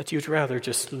 that you'd rather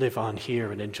just live on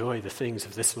here and enjoy the things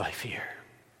of this life here?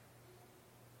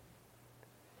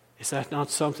 Is that not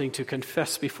something to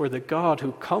confess before the God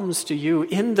who comes to you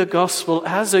in the gospel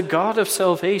as a God of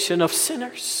salvation of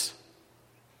sinners?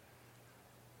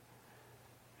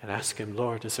 And ask Him,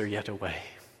 "Lord, is there yet a way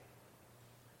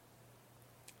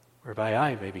whereby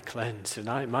I may be cleansed,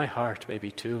 and my heart may be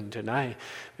tuned, and I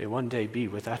may one day be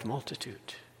with that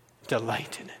multitude,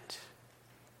 delight in it"?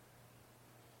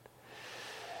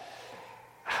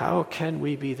 How can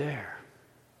we be there?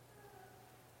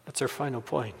 That's our final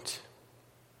point.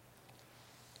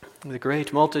 The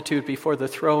great multitude before the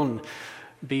throne,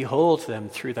 behold them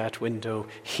through that window,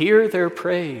 hear their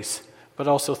praise, but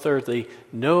also thirdly,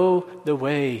 know the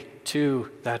way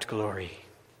to that glory.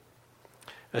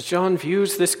 As John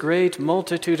views this great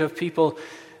multitude of people,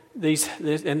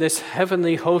 and this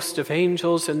heavenly host of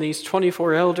angels and these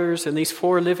 24 elders and these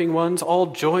 4 living ones all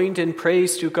joined in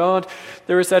praise to God,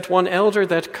 there is that one elder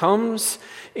that comes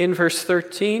in verse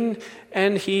 13,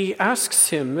 and he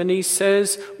asks him, and he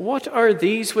says, "What are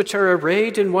these which are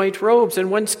arrayed in white robes, and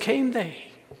whence came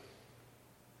they?"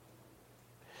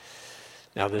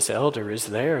 Now this elder is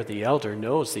there. The elder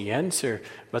knows the answer,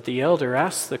 but the elder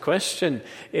asks the question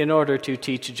in order to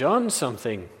teach John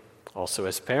something. Also,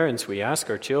 as parents, we ask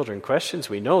our children questions.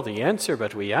 We know the answer,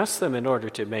 but we ask them in order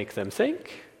to make them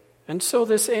think. And so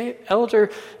this elder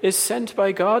is sent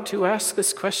by God to ask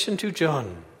this question to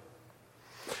John.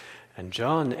 And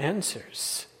John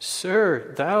answers,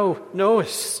 "Sir, thou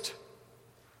knowest."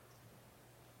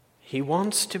 He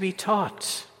wants to be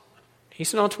taught.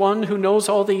 He's not one who knows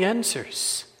all the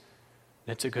answers.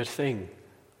 It's a good thing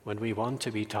when we want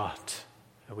to be taught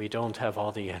and we don't have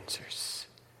all the answers.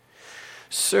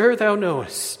 "Sir, thou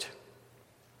knowest."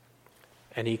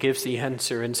 And he gives the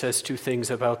answer and says 2 things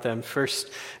about them. First,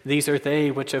 these are they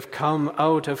which have come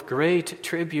out of great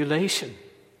tribulation.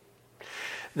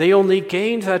 They only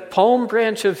gained that palm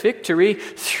branch of victory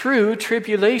through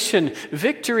tribulation.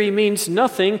 Victory means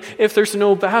nothing if there's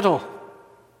no battle.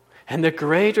 And the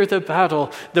greater the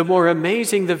battle, the more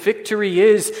amazing the victory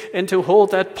is, and to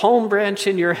hold that palm branch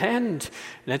in your hand.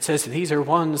 And it says these are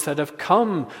ones that have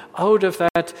come out of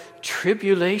that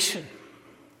tribulation.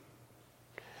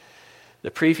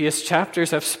 The previous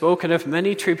chapters have spoken of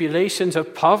many tribulations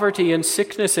of poverty and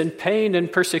sickness and pain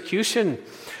and persecution.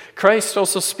 Christ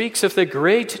also speaks of the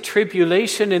great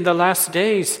tribulation in the last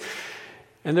days.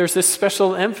 And there's this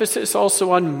special emphasis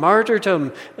also on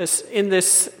martyrdom in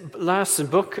this last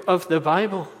book of the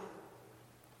Bible.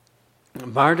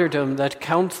 Martyrdom that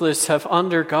countless have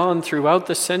undergone throughout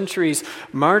the centuries.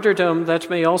 Martyrdom that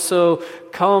may also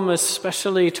come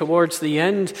especially towards the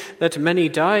end, that many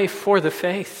die for the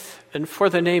faith and for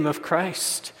the name of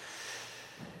Christ.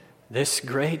 This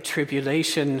great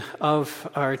tribulation of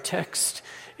our text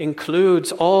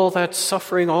includes all that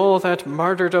suffering, all that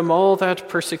martyrdom, all that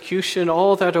persecution,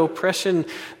 all that oppression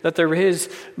that there is,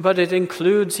 but it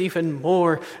includes even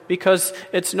more, because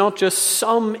it's not just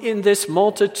some in this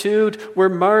multitude were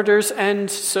martyrs and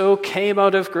so came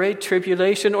out of great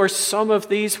tribulation, or some of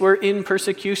these were in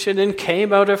persecution and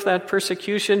came out of that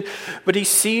persecution, but he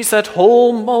sees that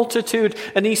whole multitude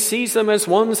and he sees them as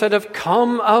ones that have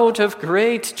come out of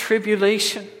great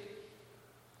tribulation.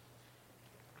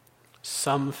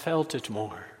 Some felt it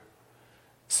more,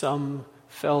 some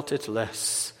felt it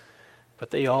less, but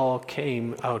they all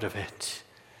came out of it.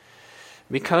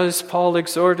 Because Paul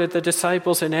exhorted the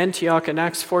disciples in Antioch in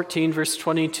Acts 14, verse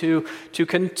 22, to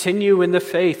continue in the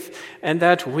faith, and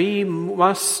that we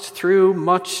must, through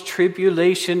much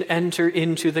tribulation, enter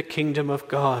into the kingdom of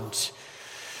God.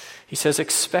 He says,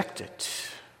 expect it.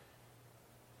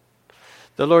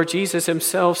 The Lord Jesus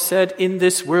himself said, in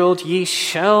this world ye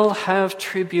shall have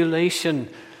tribulation,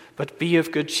 but be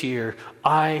of good cheer.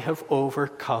 I have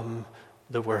overcome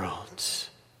the world.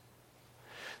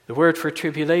 The word for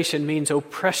tribulation means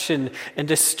oppression and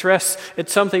distress.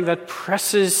 It's something that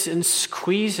presses and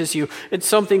squeezes you. It's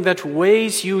something that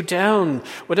weighs you down.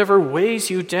 Whatever weighs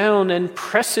you down and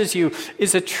presses you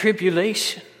is a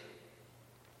tribulation.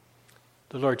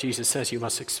 The Lord Jesus says you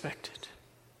must expect it.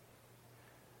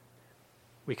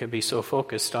 We can be so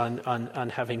focused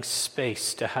on having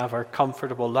space to have our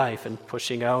comfortable life and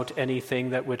pushing out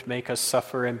anything that would make us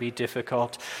suffer and be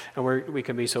difficult. And we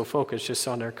can be so focused just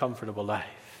on our comfortable life.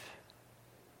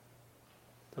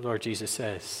 The Lord Jesus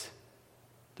says,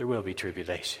 there will be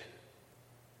tribulation.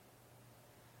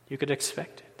 You could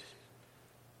expect it.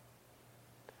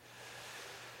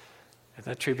 And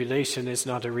that tribulation is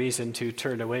not a reason to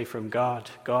turn away from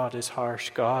God. God is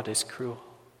harsh. God is cruel.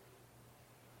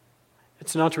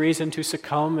 It's not reason to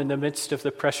succumb in the midst of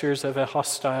the pressures of a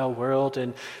hostile world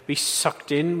and be sucked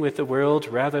in with the world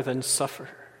rather than suffer.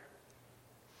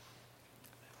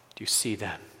 Do you see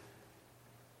them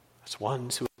as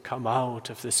ones who come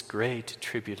out of this great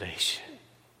tribulation?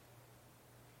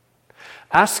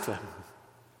 Ask them,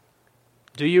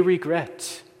 do you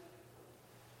regret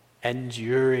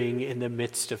enduring in the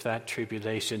midst of that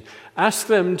tribulation? Ask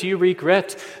them, do you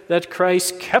regret that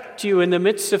Christ kept you in the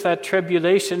midst of that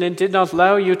tribulation and did not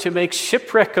allow you to make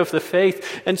shipwreck of the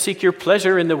faith and seek your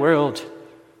pleasure in the world?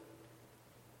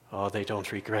 Oh, they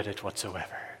don't regret it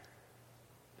whatsoever.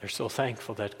 They're so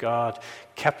thankful that God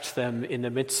kept them in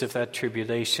the midst of that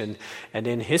tribulation and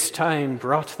in his time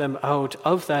brought them out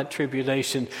of that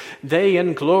tribulation. They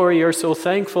in glory are so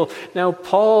thankful. Now,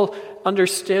 Paul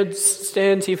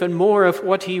understands even more of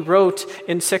what he wrote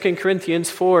in 2 Corinthians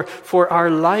 4. For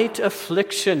our light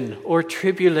affliction or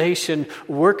tribulation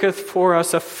worketh for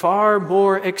us a far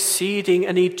more exceeding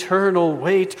and eternal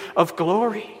weight of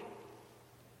glory.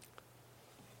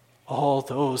 All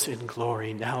those in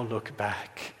glory now look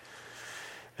back,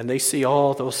 and they see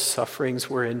all those sufferings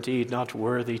were indeed not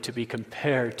worthy to be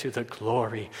compared to the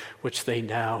glory which they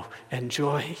now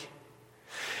enjoy.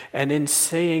 And in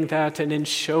saying that and in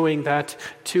showing that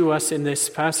to us in this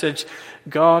passage,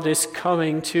 God is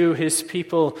coming to his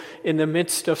people in the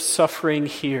midst of suffering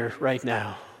here right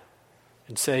now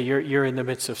and say, you're in the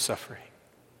midst of suffering.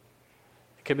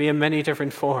 It can be in many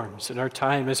different forms, and our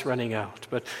time is running out,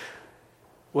 but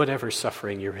whatever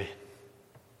suffering you're in.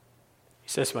 He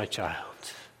says, my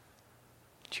child,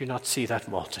 do you not see that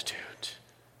multitude?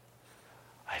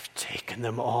 I've taken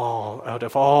them all out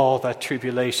of all that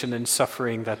tribulation and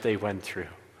suffering that they went through.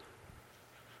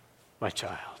 My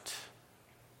child,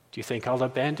 do you think I'll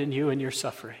abandon you in your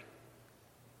suffering?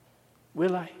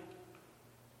 Will I?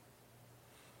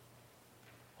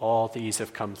 All these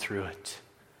have come through it.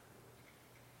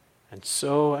 And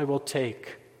so I will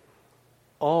take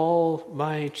all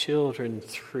my children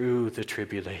through the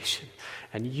tribulation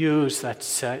and use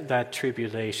that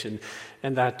tribulation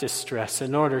and that distress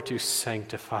in order to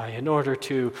sanctify, in order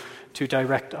to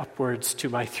direct upwards to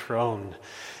my throne,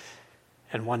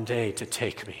 and one day to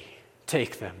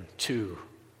take them to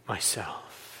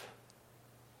myself.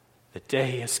 The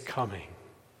day is coming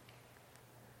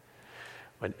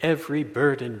when every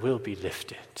burden will be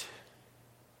lifted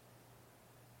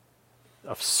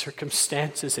of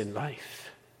circumstances in life,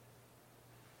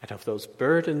 and of those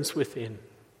burdens within,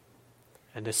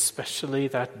 and especially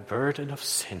that burden of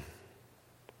sin,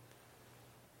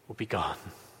 will be gone.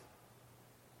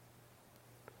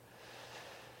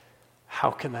 How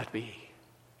can that be?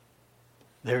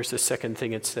 There's the second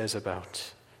thing it says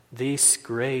about this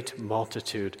great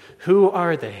multitude. Who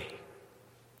are they?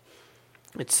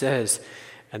 It says,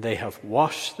 and they have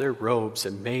washed their robes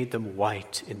and made them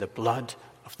white in the blood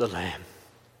of the Lamb.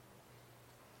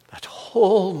 That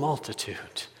whole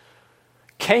multitude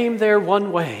came there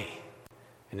one way,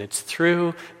 and it's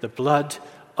through the blood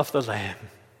of the Lamb.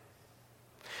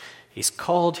 He's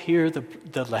called here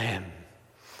the Lamb.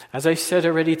 As I said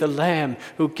already, the Lamb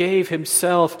who gave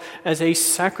himself as a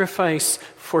sacrifice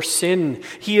for sin.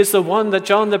 He is the one that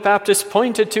John the Baptist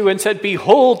pointed to and said,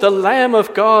 behold, the Lamb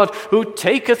of God who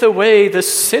taketh away the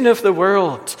sin of the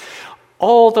world.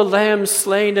 All the lambs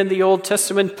slain in the Old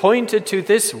Testament pointed to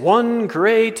this one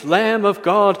great Lamb of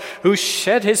God who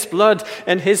shed his blood,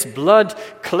 and his blood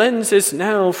cleanses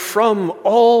now from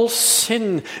all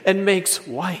sin and makes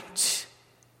white.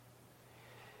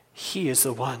 He is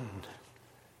the one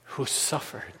who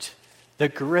suffered the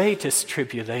greatest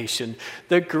tribulation,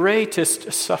 the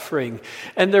greatest suffering.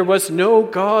 And there was no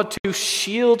God to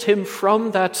shield him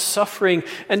from that suffering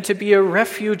and to be a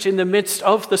refuge in the midst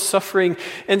of the suffering.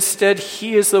 Instead,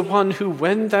 he is the one who,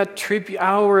 when that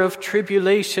hour of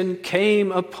tribulation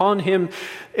came upon him,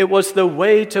 it was the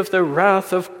weight of the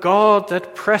wrath of God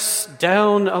that pressed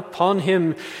down upon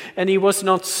him, and he was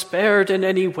not spared in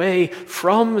any way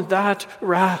from that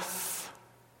wrath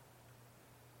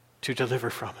to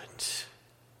deliver from it.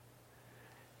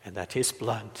 And that his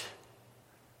blood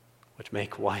would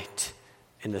make white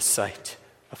in the sight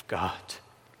of God.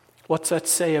 What's that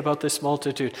say about this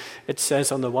multitude? It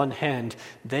says, on the one hand,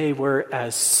 they were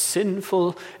as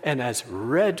sinful and as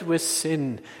red with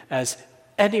sin as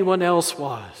anyone else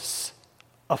was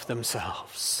of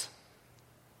themselves.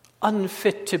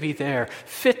 Unfit to be there,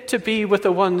 fit to be with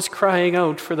the ones crying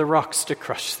out for the rocks to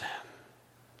crush them.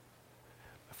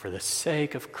 But for the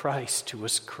sake of Christ who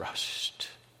was crushed,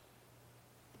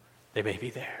 they may be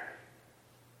there.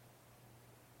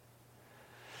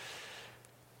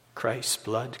 Christ's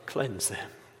blood cleansed them.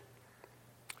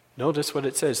 Notice what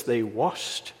it says. They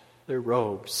washed their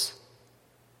robes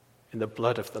in the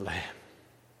blood of the Lamb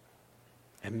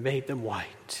and made them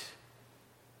white.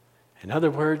 In other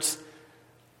words,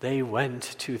 they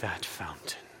went to that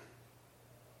fountain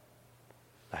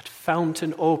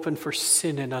open for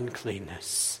sin and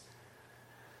uncleanness.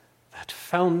 That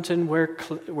fountain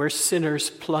where sinners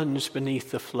plunge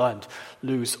beneath the flood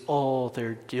lose all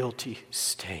their guilty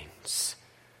stains.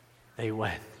 They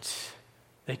went.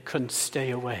 They couldn't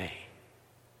stay away.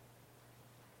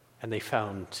 And they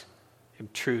found him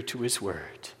true to his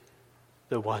word,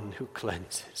 the one who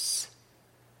cleanses.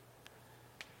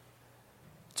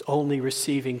 It's only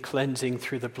receiving cleansing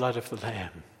through the blood of the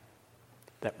Lamb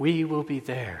that we will be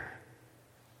there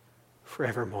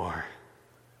forevermore.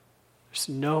 There's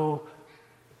no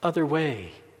other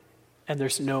way, and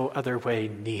there's no other way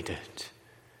needed,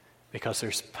 because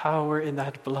there's power in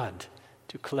that blood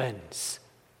to cleanse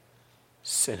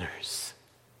sinners.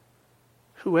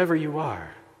 Whoever you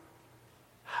are,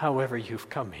 however you've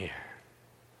come here.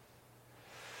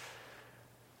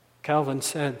 Calvin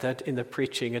said that in the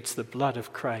preaching, it's the blood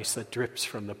of Christ that drips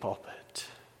from the pulpit.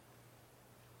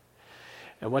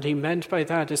 And what he meant by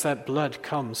that is that blood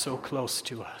comes so close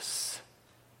to us.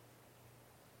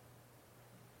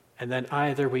 And then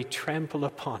either we trample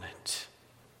upon it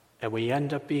and we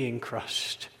end up being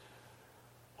crushed,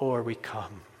 or we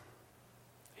come.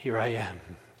 Here I am,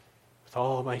 with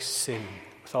all my sin,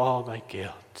 with all my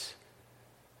guilt,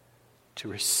 to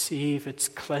receive its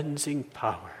cleansing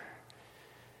power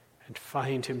and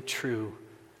find him true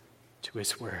to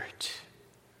his word.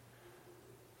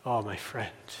 Oh, my friend,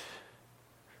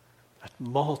 that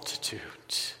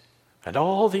multitude and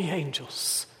all the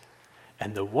angels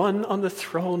and the one on the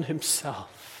throne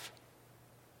himself,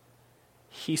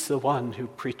 he's the one who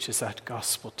preaches that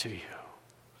gospel to you,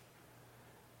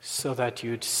 so that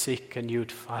you'd seek and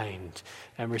you'd find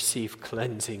and receive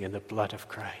cleansing in the blood of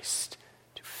Christ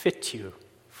to fit you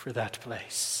for that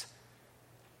place.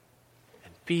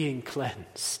 And being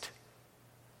cleansed,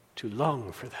 to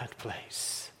long for that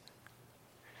place.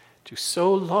 To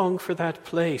so long for that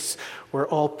place where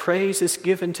all praise is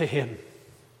given to him,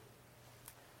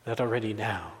 that already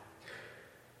now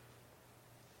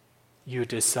you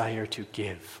desire to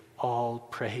give all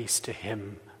praise to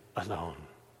him alone.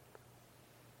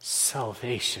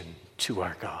 Salvation to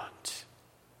our God.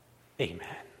 Amen.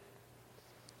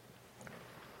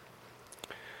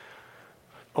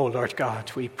 O Lord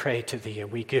God, we pray to thee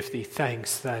and we give thee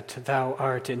thanks that thou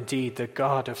art indeed the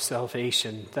God of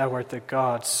salvation. Thou art the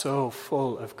God so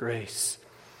full of grace.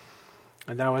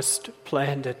 And thou hast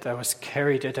planned it, thou hast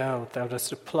carried it out, thou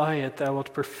dost apply it, thou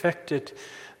wilt perfect it.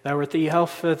 Thou art the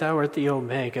Alpha, thou art the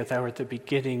Omega, thou art the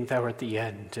beginning, thou art the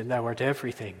end, and thou art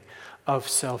everything of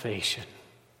salvation.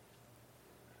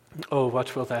 Oh,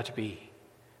 what will that be?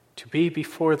 To be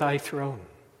before thy throne,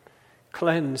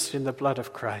 cleansed in the blood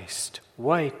of Christ,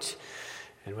 white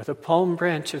and with a palm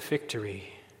branch of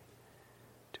victory,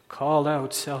 to call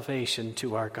out salvation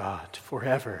to our God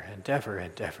forever and ever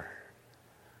and ever.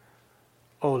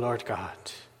 O Lord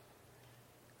God,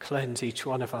 cleanse each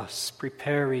one of us,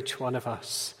 prepare each one of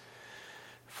us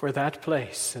for that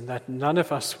place, and that none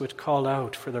of us would call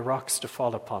out for the rocks to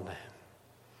fall upon them.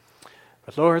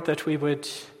 But Lord, that we would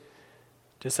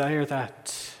desire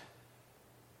that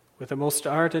with the most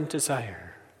ardent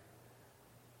desire,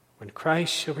 when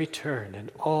Christ shall return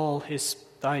and all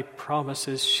thy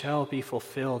promises shall be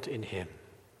fulfilled in him.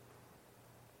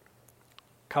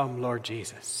 Come, Lord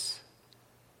Jesus.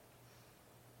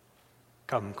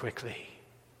 Come quickly.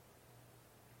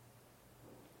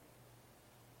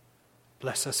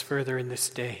 Bless us further in this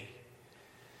day,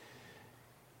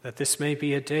 that this may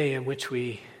be a day in which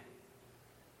we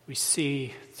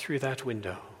see through that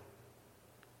window,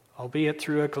 albeit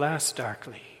through a glass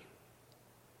darkly,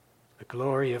 the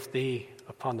glory of thee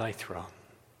upon thy throne.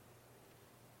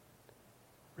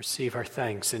 Receive our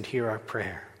thanks and hear our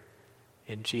prayer.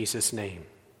 In Jesus' name,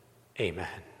 amen.